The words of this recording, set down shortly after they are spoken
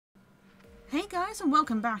Hey guys, and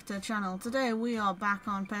welcome back to the channel. Today we are back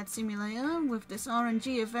on Pet Simulator with this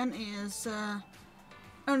RNG event. It is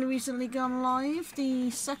only recently gone live,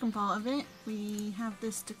 the second part of it. We have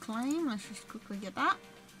this to claim. Let's just quickly get that.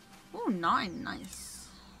 Oh, nice.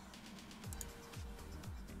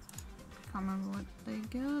 Can't remember what they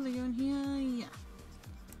go. They go in here, yeah.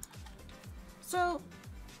 So,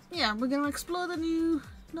 yeah, we're going to explore the new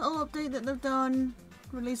little update that they've done,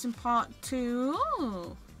 releasing part 2.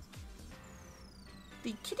 Oh.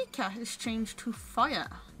 The kitty cat has changed to fire.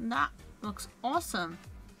 That looks awesome.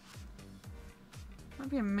 That'd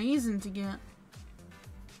be amazing to get.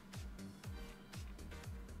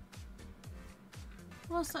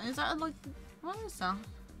 What's that? Is that like... what is that?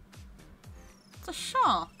 It's a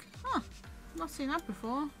shark. Huh. I've not seen that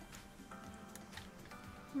before.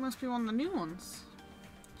 It must be one of the new ones.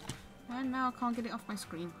 And now I can't get it off my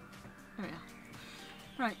screen. There we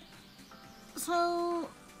are. Right. So...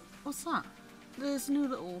 what's that? There's a new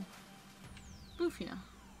little booth here.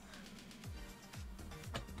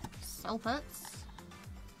 Sell pets.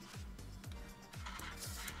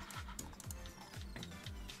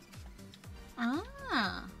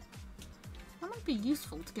 Ah, that might be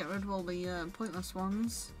useful to get rid of all the pointless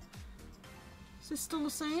ones. Is this still the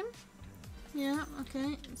same? Yeah,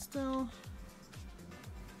 okay, it's still...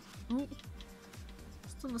 oh,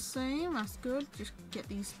 still the same, that's good. Just get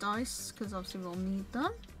these dice, because obviously we'll need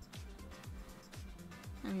them.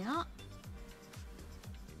 There we are.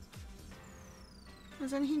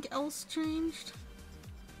 Has anything else changed?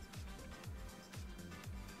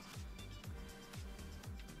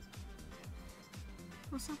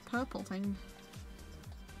 What's that purple thing?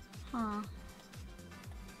 Huh.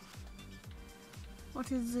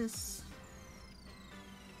 What is this?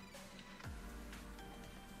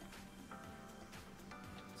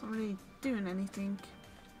 It's not really doing anything.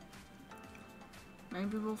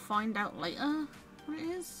 Maybe we'll find out later. What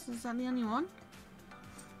it is? Is that the only one?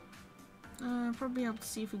 Probably able to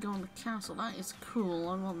see if we go on the castle. That is cool.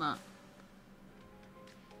 I want that.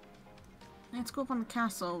 Let's go up on the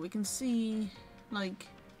castle. We can see, like,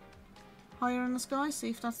 higher in the sky.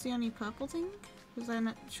 See if that's the only purple thing. Because then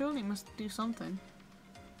it surely must do something.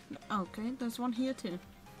 Okay, there's one here too.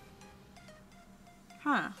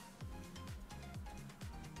 Huh.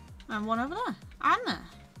 And one over there. And there.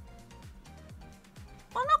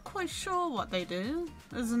 I'm not quite sure what they do.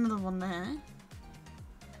 There's another one there.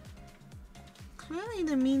 Clearly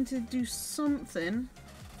they mean to do something.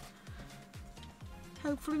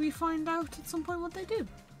 Hopefully we find out at some point what they do.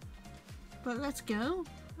 But let's go.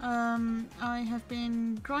 I have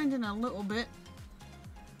been grinding a little bit.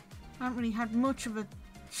 I haven't really had much of a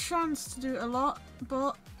chance to do it a lot,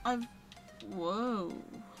 but I've... whoa.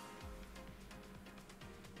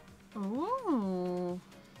 Oh.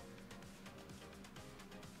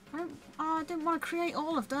 I didn't want to create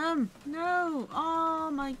all of them. No.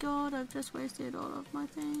 Oh my god, I've just wasted all of my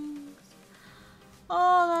things.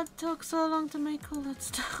 Oh, that took so long to make all that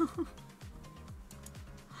stuff.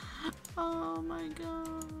 Oh my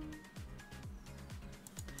god.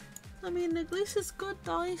 I mean, at least it's good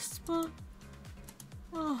dice, but...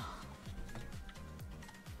 oh.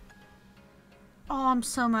 Oh, I'm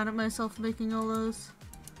so mad at myself for making all those.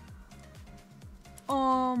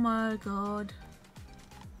 Oh my god.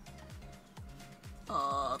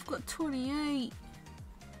 Oh, I've got 28.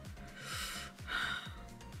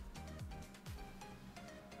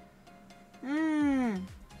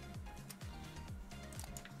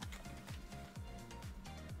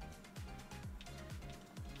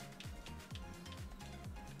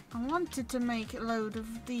 I wanted to make a load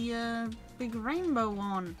of the big rainbow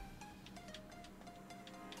one.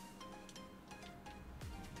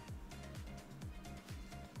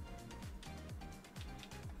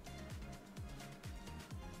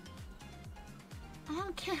 I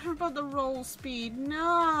don't care about the roll speed.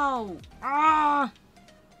 No! Ah!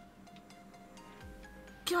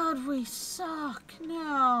 God, we suck.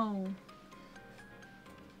 No.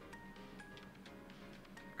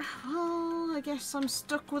 Well, I guess I'm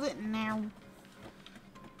stuck with it now.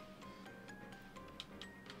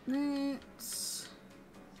 Let's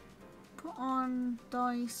put on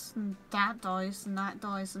dice and that dice and that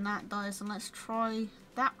dice and that dice, and let's try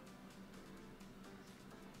that.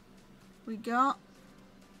 We got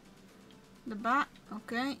the bat.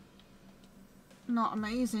 Okay. Not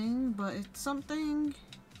amazing, but it's something.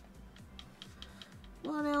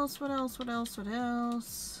 What else? What else? What else? What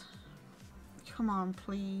else? Come on,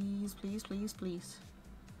 please, please, please, please.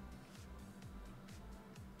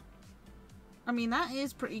 I mean, that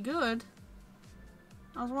is pretty good.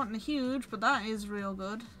 I was wanting a huge, but that is real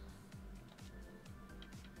good.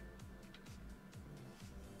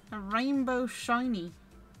 A rainbow shiny.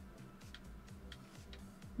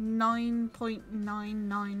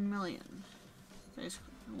 9.99 million.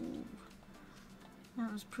 Ooh,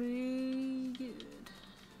 that was pretty good.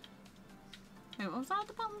 Wait, what was that at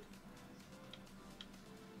the bottom?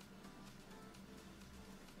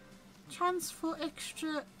 Transfer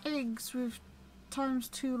extra eggs with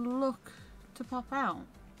 ×2 luck to pop out.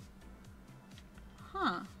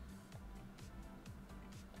 Huh.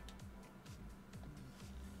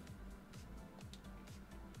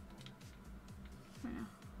 Yeah.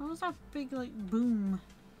 What was that big, like, boom?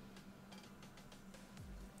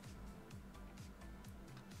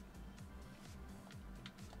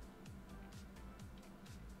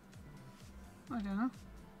 I don't know.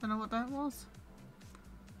 Don't know what that was.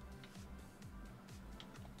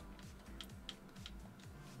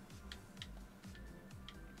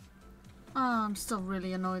 Oh, I'm still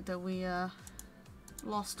really annoyed that we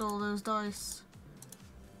lost all those dice.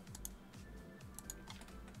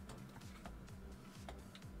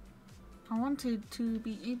 I wanted to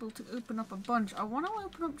be able to open up a bunch. I want to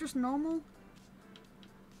open up just normal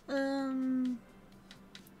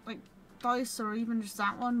like dice, or even just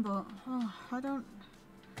that one, but oh, I don't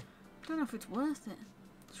know if it's worth it.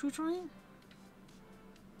 Should we try it?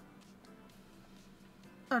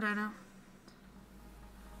 I don't know.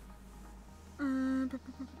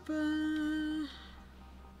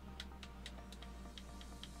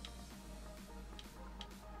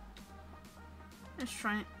 Let's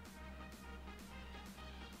try it.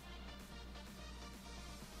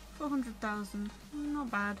 400,000.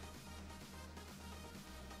 Not bad.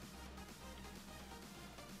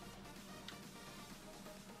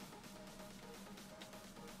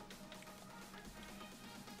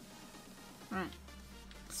 Right.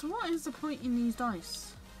 So what is the point in these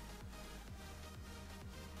dice?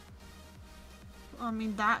 I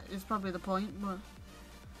mean, that is probably the point, but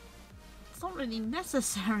it's not really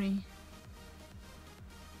necessary.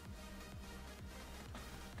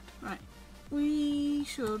 Right. We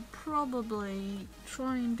should probably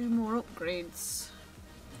try and do more upgrades.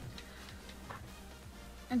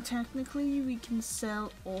 And technically we can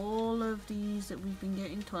sell all of these that we've been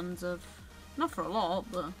getting tons of. Not for a lot,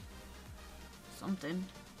 but something.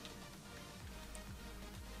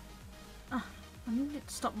 Ah, I need it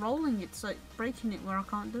to stop rolling. It's like breaking it where I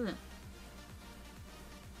can't do it.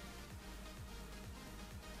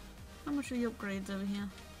 How much are the upgrades over here?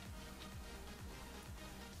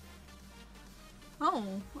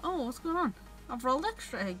 Oh, what's going on? I've rolled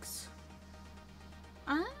extra eggs.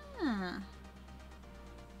 Ah.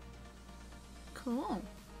 Cool.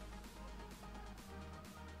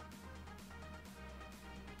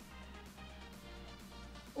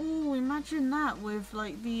 Oh, imagine that with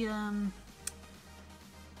like the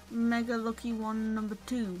mega lucky one number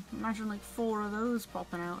 2. Imagine like 4 of those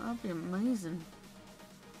popping out. That'd be amazing.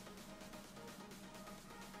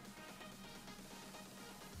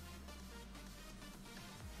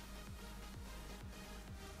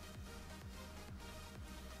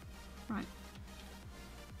 Right.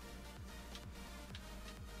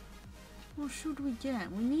 What should we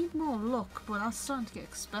get? We need more luck, but that's starting to get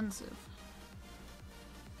expensive.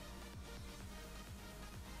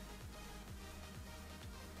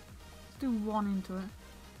 Do 1 into it.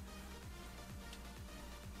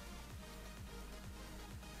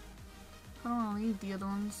 I don't want to leave the other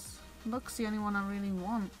ones. Luck's the only one I really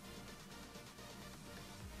want.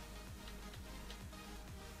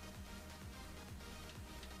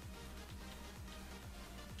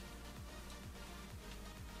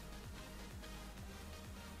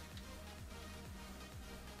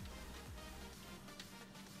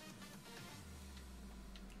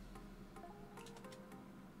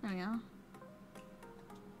 There we are.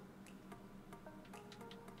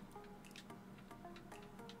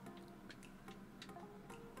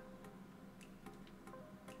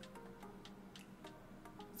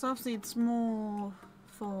 So obviously it's more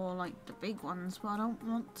for like the big ones, but I don't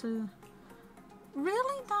want to...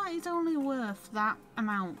 Really? That is only worth that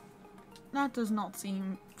amount? That does not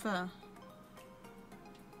seem fair.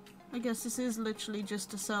 I guess this is literally just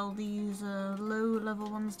to sell these low level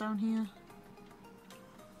ones down here.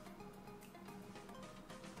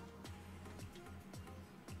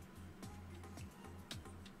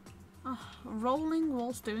 Rolling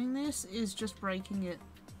whilst doing this is just breaking it.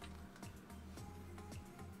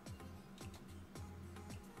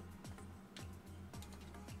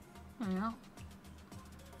 Yeah.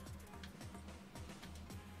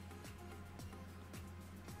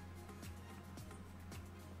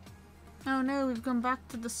 Oh no, we've gone back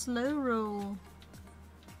to the slow roll.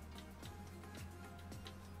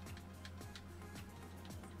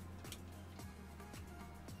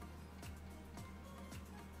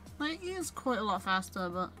 it is quite a lot faster,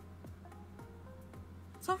 but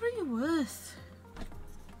it's not really worth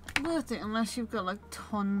it unless you've got like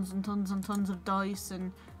tons and tons and tons of dice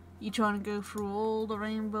and you're trying to go through all the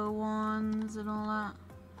rainbow ones and all that.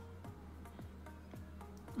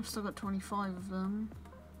 I've still got 25 of them.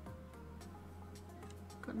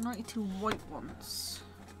 Got 92 white ones.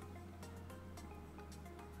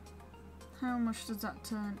 How much does that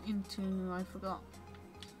turn into? I forgot.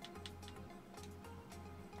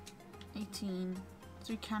 18.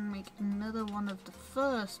 So we can make another one of the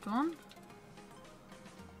first one.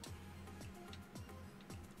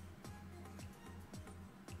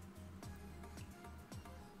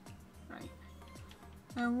 Right.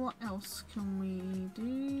 And what else can we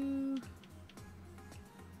do?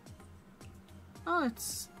 Oh,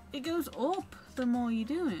 it goes up the more you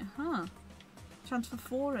do it, huh? Chance for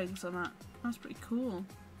 4 eggs on that. That's pretty cool.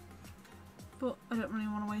 But I don't really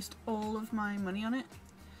want to waste all of my money on it.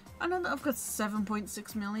 I know that I've got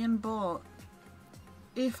 7.6 million, but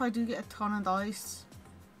if I do get a ton of dice,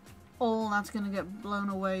 all that's going to get blown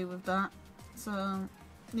away with that. So,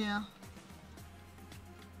 yeah.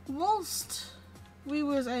 Whilst we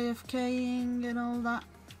was AFKing and all that,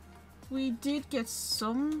 we did get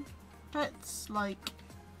some pets. Like,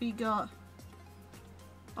 we got...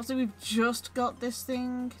 Also, we've just got this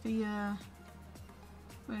thing, the,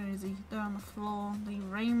 where is he? There on the floor. The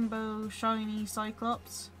rainbow shiny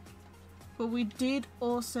Cyclops. But we did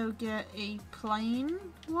also get a plain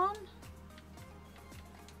one.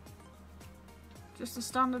 Just a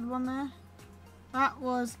standard one there. That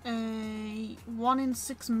was a 1 in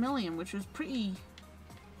 6 million, which was pretty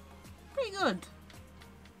good.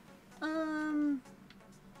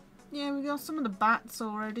 Yeah, we got some of the bats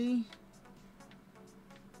already.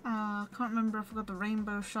 Can't remember if I got the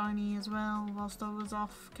rainbow shiny as well whilst I was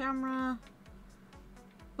off camera.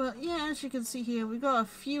 But yeah, as you can see here, we got a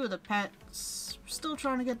few of the pets. Still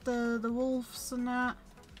trying to get the wolves and that.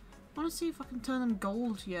 I want to see if I can turn them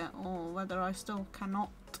gold yet, or whether I still cannot.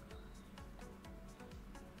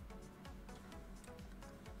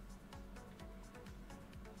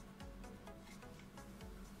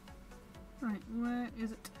 Right, where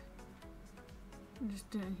is it? I'm just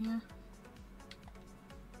doing here.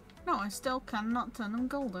 No, I still cannot turn them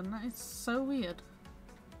golden. That is so weird.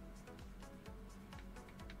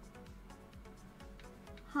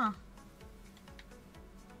 Huh.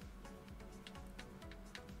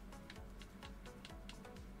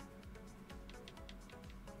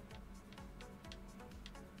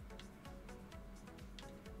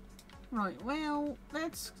 Right, well,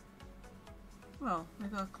 well, we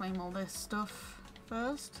gotta claim all this stuff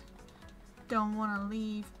first. Don't wanna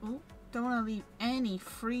leave, don't wanna leave any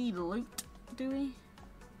free loot, do we?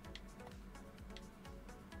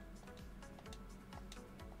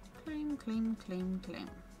 Claim, claim, claim, claim.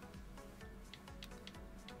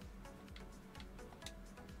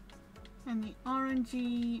 And the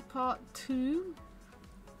orangey part 2.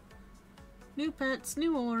 New pets,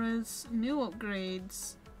 new auras, new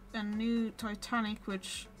upgrades, and new Titanic,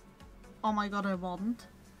 which, oh my god, I want.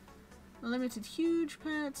 Limited huge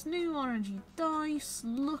pets, new orangey dice,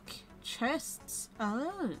 look, chests.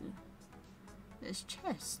 Oh, there's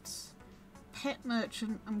chests. Pet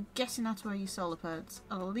merchant, I'm guessing that's where you sell the pets.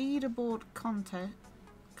 A leaderboard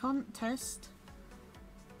contest,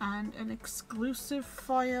 and an exclusive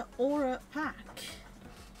fire aura pack.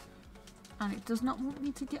 And it does not want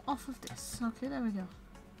me to get off of this. Okay, there we go.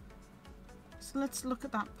 So let's look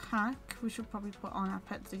at that pack. We should probably put on our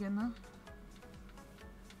pets again though.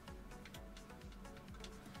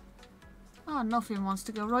 Oh, nothing wants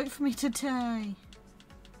to go right for me today.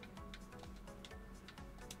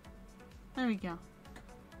 There we go.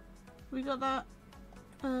 We got that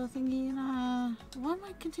thingy in our... Why am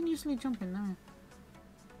I continuously jumping there?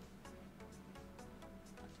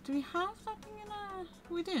 Do we have that thing in our...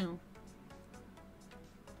 We do.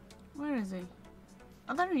 Where is he?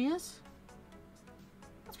 Oh, there he is.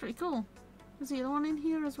 That's pretty cool. Is the other one in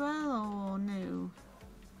here as well, or no?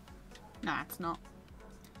 Nah, it's not.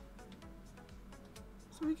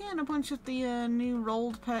 So we're getting a bunch of the new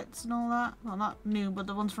rolled pets and all that. Well, not new, but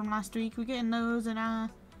the ones from last week. We're getting those in our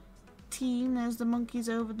team. There's the monkeys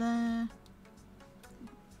over there.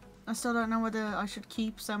 I still don't know whether I should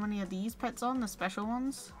keep so many of these pets on, the special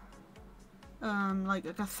ones. Like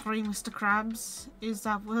I got 3 Mr. Krabs. Is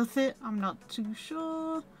that worth it? I'm not too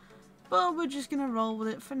sure. But we're just gonna roll with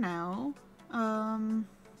it for now.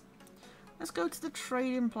 Let's go to the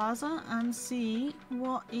trading plaza and see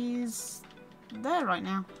what is there right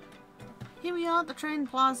now. Here we are at the trading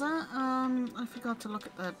plaza. I forgot to look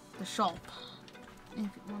at the shop. If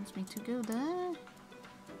it wants me to go there.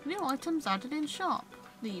 New items added in shop.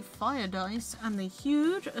 the fire dice, and the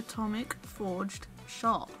huge atomic forged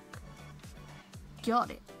shark.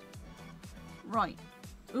 Got it. Right.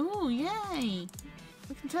 Ooh, yay!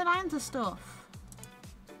 We can turn that into stuff.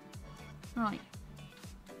 Right.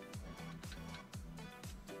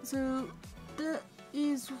 So, that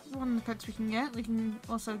is one of the pets we can get. We can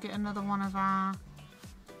also get another one of our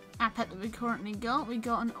pet that we currently got. We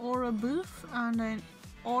got an aura booth and an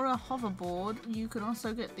aura hoverboard. You can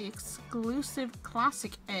also get the exclusive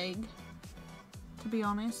classic egg. To be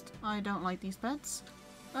honest, I don't like these pets.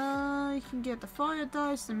 You can get the fire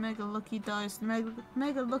dice, the mega lucky dice,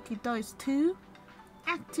 mega lucky dice 2,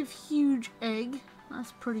 active huge egg.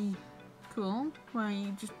 That's pretty cool, where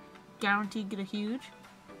you just guaranteed get a huge.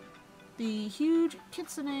 The huge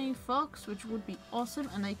kitsune fox, which would be awesome,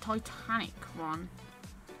 and a titanic one.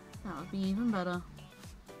 That would be even better.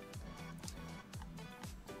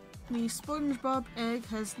 The SpongeBob egg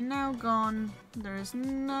has now gone. There is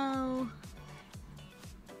no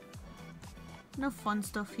fun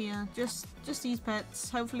stuff here. Just these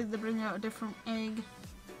pets. Hopefully they bring out a different egg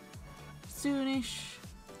soonish.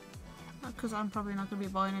 Because I'm probably not going to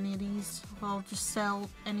be buying any of these. I'll just sell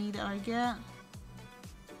any that I get.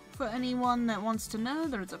 For anyone that wants to know,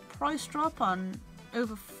 there is a price drop on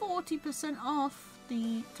over 40% off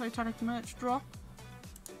the Titanic merch drop.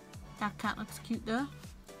 That cat looks cute there.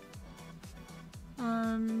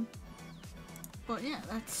 But yeah,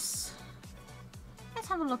 let's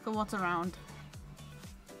have a look at what's around.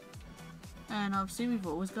 And obviously we've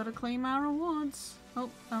always got to claim our rewards. Oh,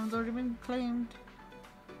 that one's already been claimed.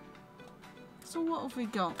 So what have we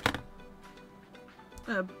got?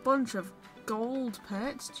 A bunch of gold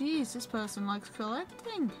pets. Jeez, this person likes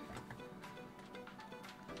collecting.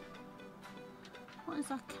 What is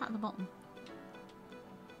that cat at the bottom?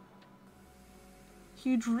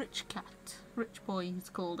 Huge rich cat. Rich boy, he's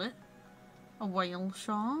called it. A whale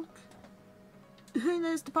shark.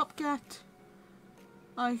 There's the pop cat.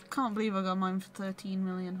 I can't believe I got mine for 13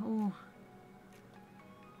 million. Oh,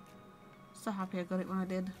 so happy I got it when I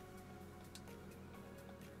did.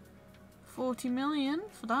 40 million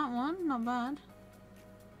for that one, not bad.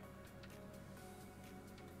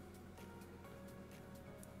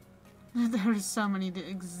 There is so many that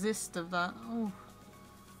exist of that. Oh.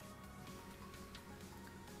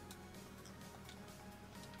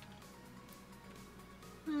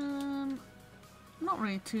 Not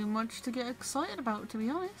really too much to get excited about, to be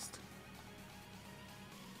honest.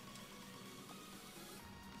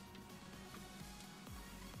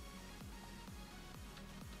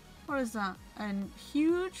 What is that? A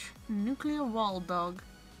huge nuclear wall dog.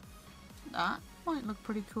 That might look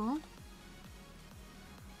pretty cool.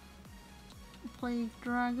 Plague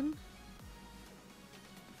dragon.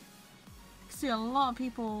 I see a lot of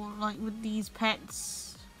people like with these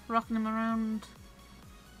pets, rocking them around.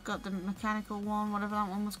 Got the mechanical one, whatever that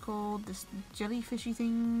one was called, this jellyfishy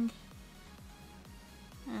thing.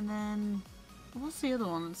 And then, what's the other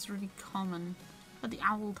one that's really common? The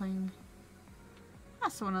owl thing.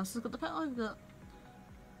 That's someone else has got the pet I've got.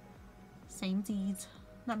 Same deeds.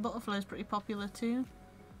 That butterfly is pretty popular too.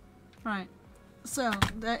 Right, so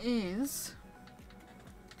there is,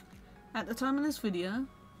 at the time of this video,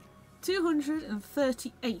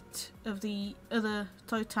 238 of the other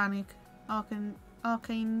Titanic arcane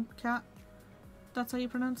cat, that's how you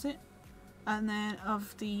pronounce it. And then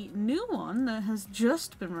of the new one that has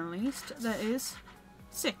just been released, there is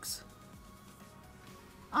 6.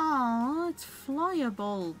 Oh, it's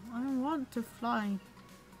flyable. I want to fly.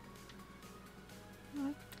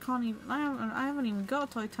 I can't even. I haven't even got a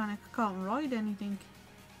Titanic. I can't ride anything.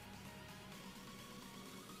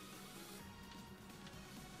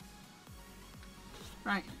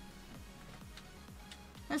 Right.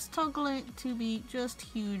 Let's toggle it to be just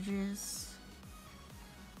huges.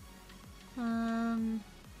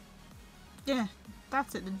 Yeah,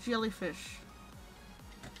 that's it, the jellyfish.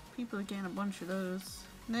 People are getting a bunch of those.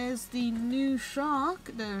 There's the new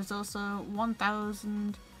shark. There's also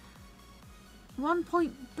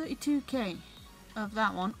 1.32k of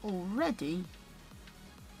that one already.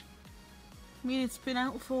 I mean, it's been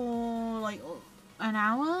out for like an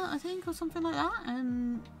hour, I think, or something like that,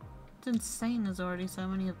 and it's insane there's already so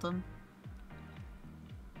many of them.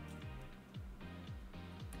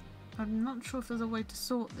 I'm not sure if there's a way to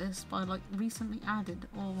sort this by like recently added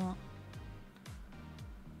or what.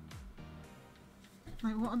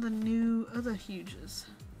 Like, what are the new other huges?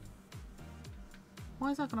 Why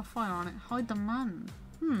is that gonna fire on it? Hide the man.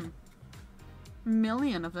 A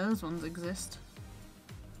million of those ones exist.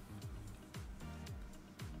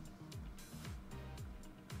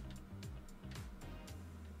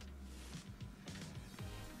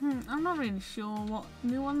 I'm not really sure what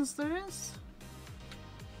new ones there is.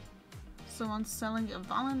 Someone's selling a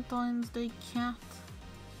Valentine's Day cat.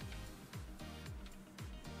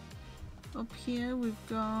 Up here we've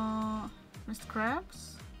got Mr.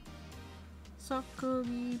 Krabs,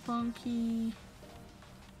 Sockcookie, Punky.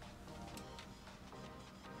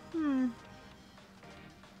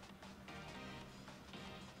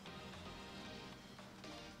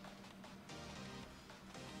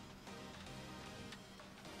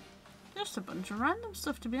 Just a bunch of random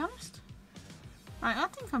stuff, to be honest. Right, I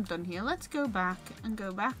think I'm done here. Let's go back and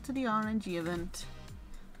go back to the RNG event.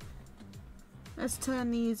 Let's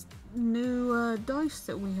turn these new dice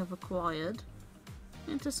that we have acquired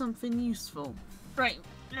into something useful. Right,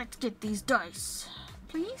 let's get these dice.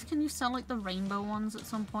 Please, can you sell like the rainbow ones at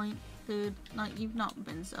some point? Dude, like you've not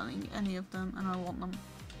been selling any of them and I want them.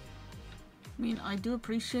 I mean, I do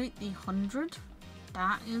appreciate the 100.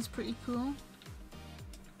 That is pretty cool.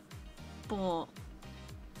 But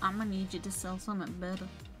I'm gonna need you to sell something better.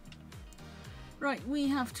 Right, we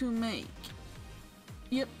have to make,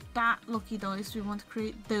 yep, that lucky dice. We want to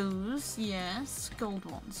create those, yes, gold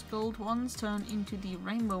ones. Gold ones turn into the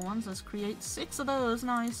rainbow ones. Let's create 6 of those.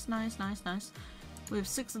 Nice, nice, nice, nice. With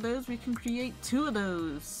 6 of those, we can create 2 of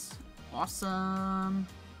those. Awesome.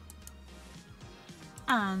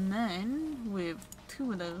 And then with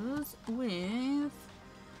 2 of those, with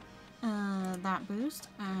that boost,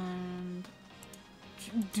 and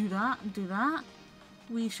do that.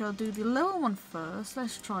 We shall do the lower one first.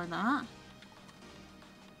 Let's try that.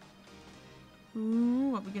 Ooh,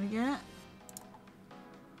 what are we gonna get?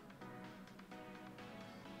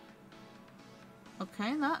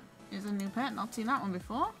 Okay, that is a new pet. Not seen that one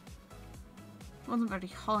before. Wasn't very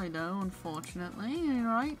high though, unfortunately.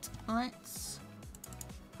 Alright, let's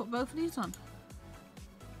put both of these on.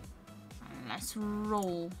 Let's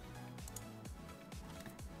roll.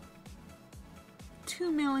 2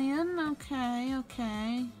 million,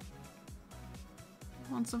 okay.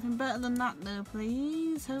 Want something better than that though,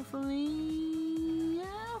 please. Hopefully,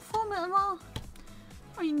 yeah, 4 million. Well,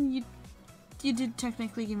 I mean, you did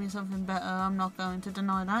technically give me something better. I'm not going to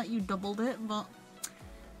deny that. You doubled it, but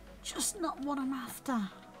just not what I'm after.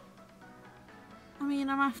 I mean,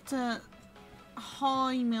 I'm after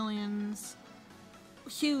high millions,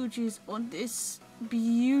 huges on this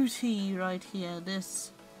beauty right here.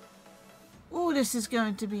 This. Oh, this is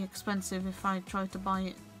going to be expensive if I try to buy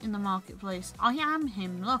it in the marketplace. I am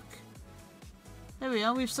him, look. There we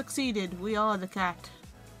are, we've succeeded. We are the cat.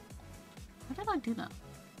 How did I do that?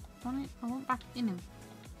 I want back in him.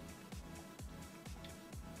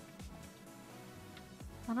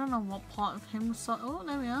 I don't know what part of him was so. Oh,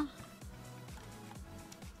 there we are.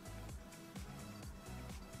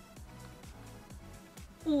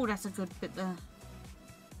 Oh, that's a good bit there.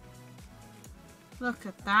 Look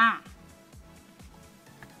at that.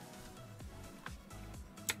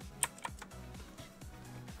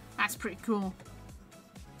 That's pretty cool.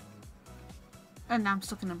 And now I'm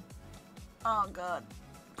stuck in him. Oh god.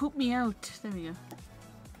 Poop me out. There we go.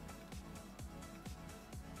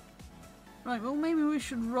 Right, well maybe we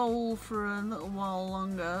should roll for a little while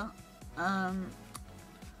longer. I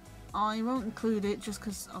won't include it just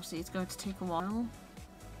because obviously it's going to take a while.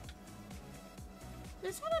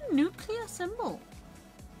 Is that a nuclear symbol?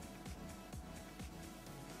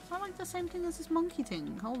 Is that like the same thing as this monkey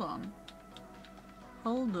thing? Hold on.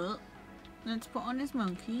 Hold up. Let's put on this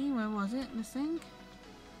monkey. Where was it? This thing?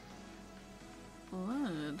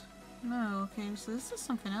 Blood. No, okay, so this is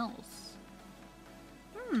something else.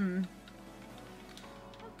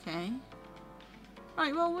 Okay.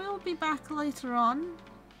 Right, well we'll be back later on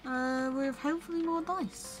with hopefully more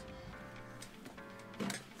dice.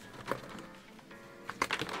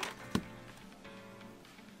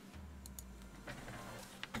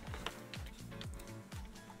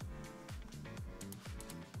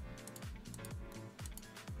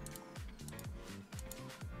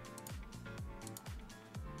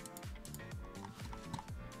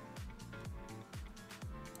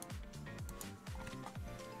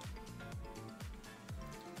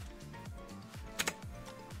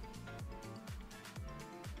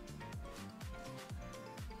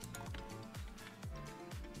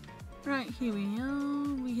 Right, here we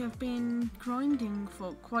are. We have been grinding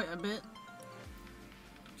for quite a bit.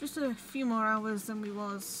 Just a few more hours than we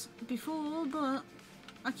was before, but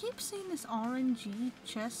I keep seeing this RNG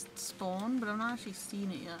chest spawn, but I've not actually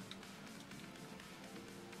seen it yet.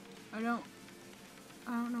 I don't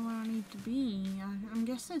know where I need to be. I'm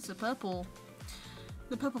guessing it's the purple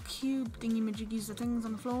cube thingy-majiggies, the things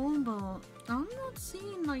on the floor, but I'm not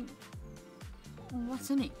seeing like what's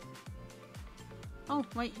in it. Oh,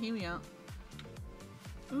 wait, here we are.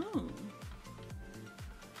 Ooh.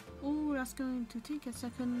 Oh, that's going to take a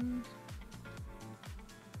second.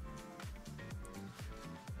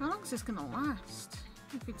 How long is this gonna last?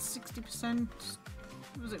 If it's 60%,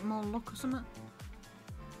 was it more luck or something?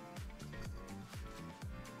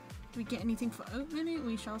 Do we get anything for opening it?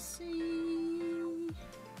 We shall see.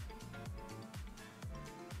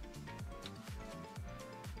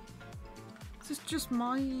 Is this just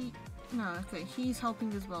my... No, okay, he's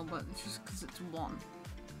helping as well, but it's just because it's one.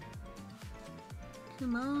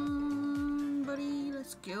 Come on, buddy,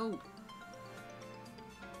 let's go.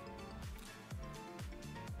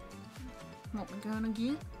 What we're gonna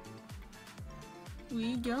get?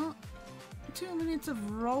 We got 2 minutes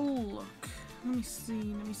of roll luck. Let me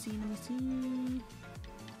see, let me see, let me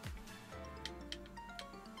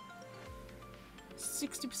see.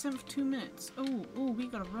 60% for 2 minutes. Oh, oh, we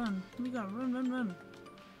gotta run. We gotta run, run, run.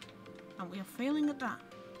 And we are failing at that.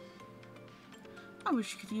 I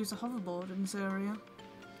wish you could use a hoverboard in this area.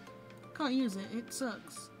 Can't use it, it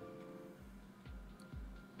sucks.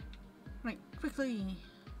 Right, quickly.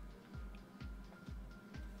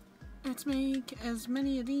 Let's make as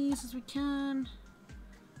many of these as we can.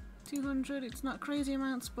 200, it's not crazy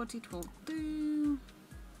amounts, but it will do.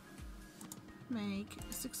 Make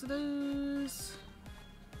 6 of those.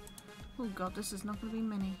 Oh god, this is not going to be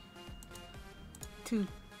many. 2.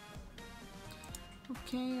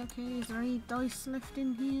 Okay, okay, is there any dice left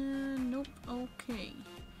in here? Nope, okay.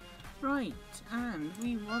 Right, and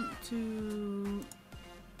we want to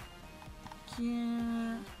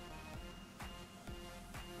get...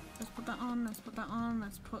 Let's put that on, let's put that on,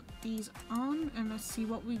 let's put these on, and let's see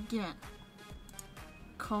what we get.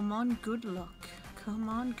 Come on, good luck. Come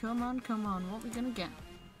on, come on, come on, what are we gonna get?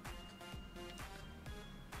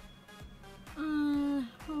 Well,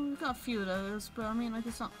 we've got a few of those, but I mean, like,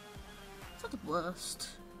 it's not the worst.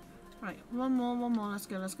 Right, one more, let's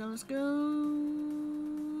go, let's go, let's go.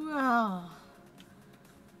 Ah.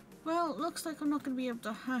 Well, looks like I'm not gonna be able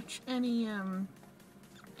to hatch any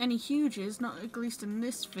huges, not at least in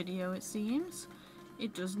this video it seems.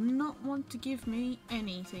 It does not want to give me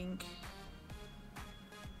anything.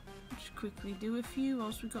 Just quickly do a few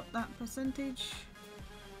whilst we got that percentage.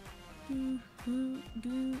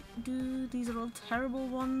 These are all terrible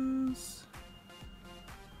ones.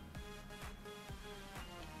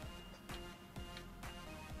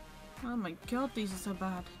 Oh my god, these are so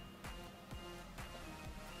bad.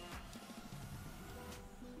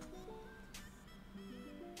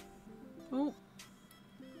 Oh.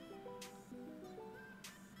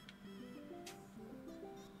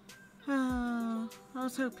 I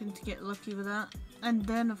was hoping to get lucky with that. And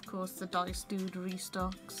then, of course, the dice dude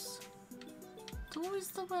restocks. It's always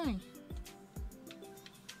the way.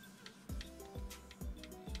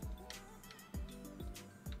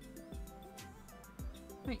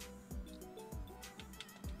 Wait.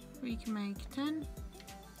 We can make 10.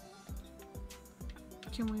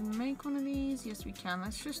 Can we make one of these? Yes, we can.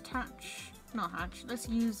 Let's just hatch. Not hatch. Let's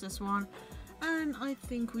use this one. And I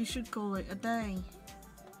think we should call it a day.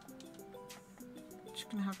 Just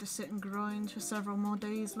gonna have to sit and grind for several more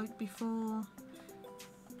days like before.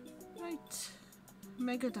 Right.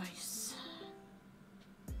 Mega dice.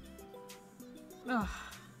 Ugh.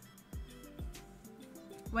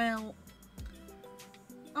 Well,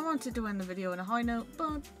 I wanted to end the video on a high note,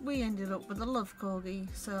 but we ended up with a love corgi,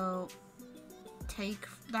 so take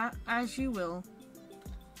that as you will.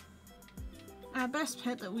 Our best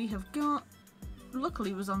pet that we have got,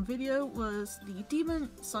 luckily was on video, was the Demon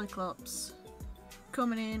Cyclops,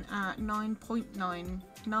 coming in at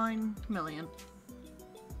 9.99 million.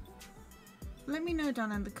 Let me know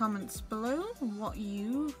down in the comments below what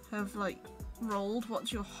you have rolled.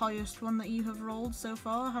 What's your highest one that you have rolled so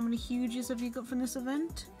far? How many huges have you got from this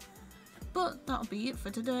event? But that'll be it for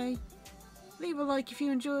today. Leave a like if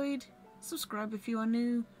you enjoyed, subscribe if you are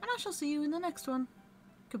new, and I shall see you in the next one.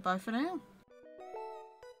 Goodbye for now.